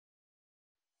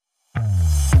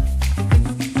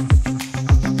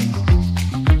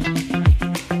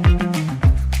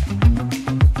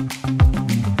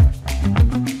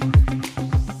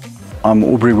I'm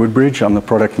Aubrey Woodbridge. I'm the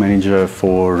product manager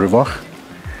for Ruwag.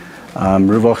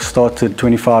 Ruwag started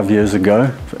 25 years ago.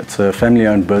 It's a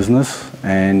family-owned business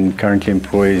and currently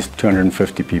employs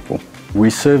 250 people. We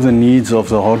serve the needs of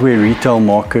the hardware retail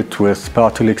market with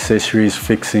power tool accessories,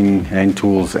 fixing, hand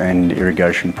tools and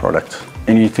irrigation products.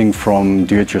 Anything from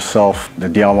do-it-yourself, the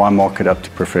DIY market, up to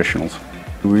professionals.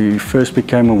 We first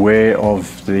became aware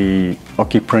of the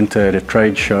OKI printer at a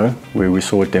trade show where we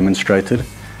saw it demonstrated,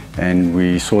 and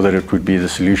we saw that it would be the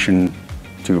solution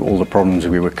to all the problems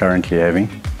we were currently having.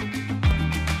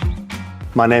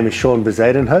 My name is Sean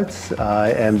Bezuidenhout.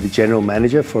 I am the General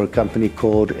Manager for a company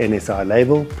called NSI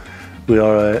Label. We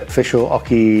are an official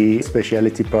OKI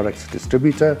specialty products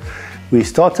distributor. We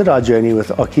started our journey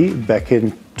with OKI back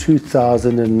in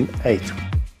 2008.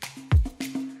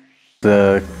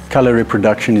 The color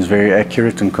reproduction is very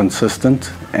accurate and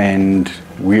consistent, and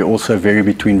we also vary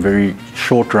between very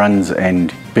short runs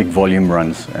and big volume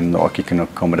runs, and the OKI can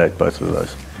accommodate both of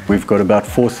those. We've got about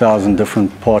 4,000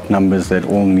 different part numbers that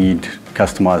all need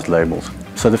customized labels.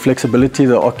 So the flexibility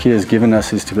the OKI has given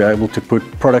us is to be able to put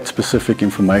product-specific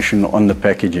information on the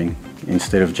packaging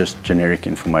instead of just generic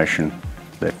information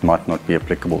that might not be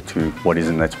applicable to what is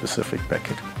in that specific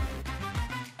packet.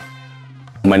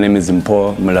 My name is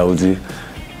Mpho Mulaudzi.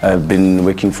 I've been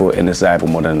working for NSI for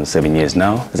more than 7 years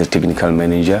now as a technical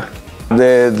manager.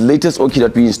 The latest OKI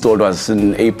that we installed was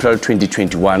in April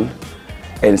 2021,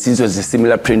 and since it was a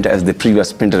similar printer as the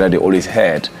previous printer that they always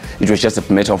had, it was just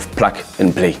a matter of plug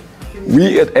and play.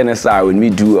 We at NSI, when we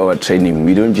do our training,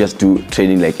 we don't just do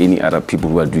training like any other people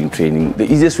who are doing training.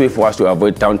 The easiest way for us to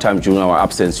avoid downtime during our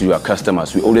absence to our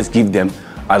customers, we always give them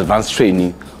advanced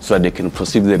training so that they can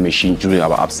proceed with the machine during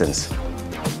our absence.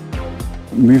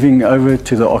 Moving over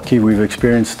to the OKI, we've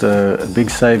experienced a big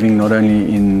saving not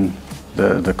only in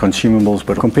the consumables,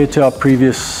 but compared to our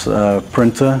previous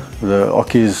printer, the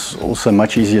OKI is also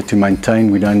much easier to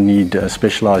maintain. We don't need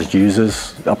specialized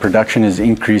users. Our production has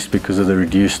increased because of the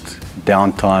reduced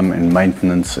downtime and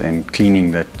maintenance and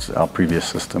cleaning that our previous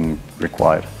system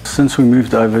required. Since we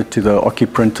moved over to the OKI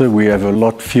printer, we have a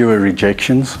lot fewer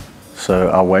rejections, so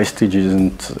our wastage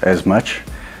isn't as much.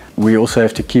 We also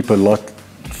have to keep a lot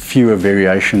fewer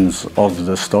variations of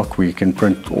the stock. We can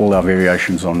print all our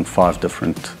variations on 5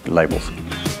 different labels.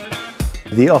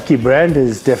 The OKI brand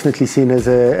is definitely seen as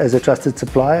a trusted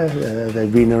supplier.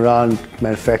 They've been around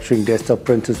manufacturing desktop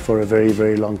printers for a very,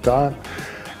 very long time.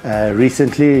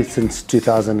 Recently, since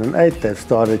 2008, they've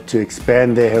started to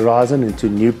expand their horizon into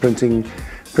new printing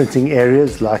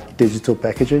areas like digital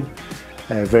packaging.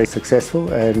 Very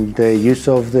successful, and the use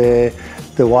of the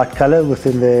white color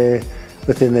within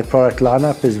their product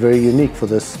lineup is very unique for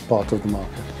this part of the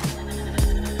market.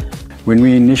 When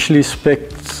we initially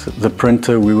spec'd the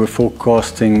printer, we were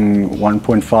forecasting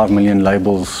 1.5 million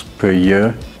labels per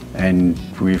year, and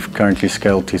we've currently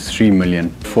scaled to 3 million.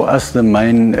 For us, the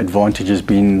main advantage has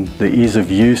been the ease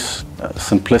of use,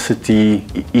 simplicity,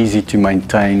 easy to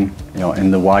maintain,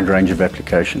 and the wide range of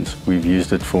applications. We've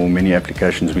used it for many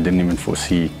applications we didn't even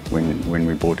foresee when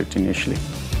we bought it initially.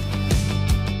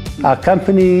 Our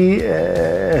company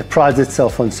prides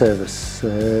itself on service.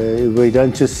 We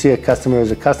don't just see a customer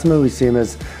as a customer, we see him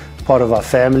as part of our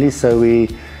family, so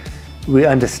we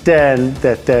understand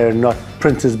that they're not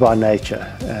printers by nature.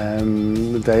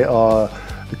 They are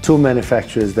tool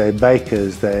manufacturers, they're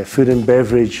bakers, they're food and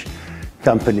beverage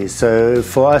companies. So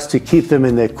for us to keep them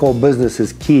in their core business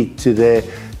is key to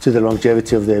the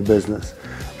longevity of their business.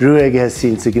 Ruwag has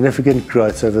seen significant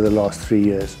growth over the last 3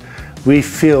 years. We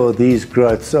feel these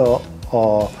growths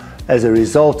are as a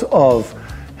result of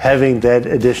having that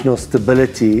additional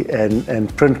stability and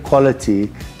print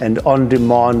quality and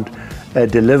on-demand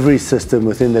delivery system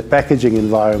within the packaging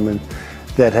environment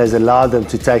that has allowed them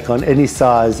to take on any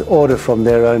size order from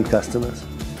their own customers.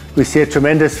 We see a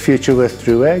tremendous future with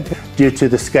Ruwag due to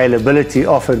the scalability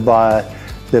offered by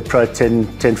the Pro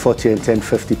 1040 and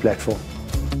 1050 platform.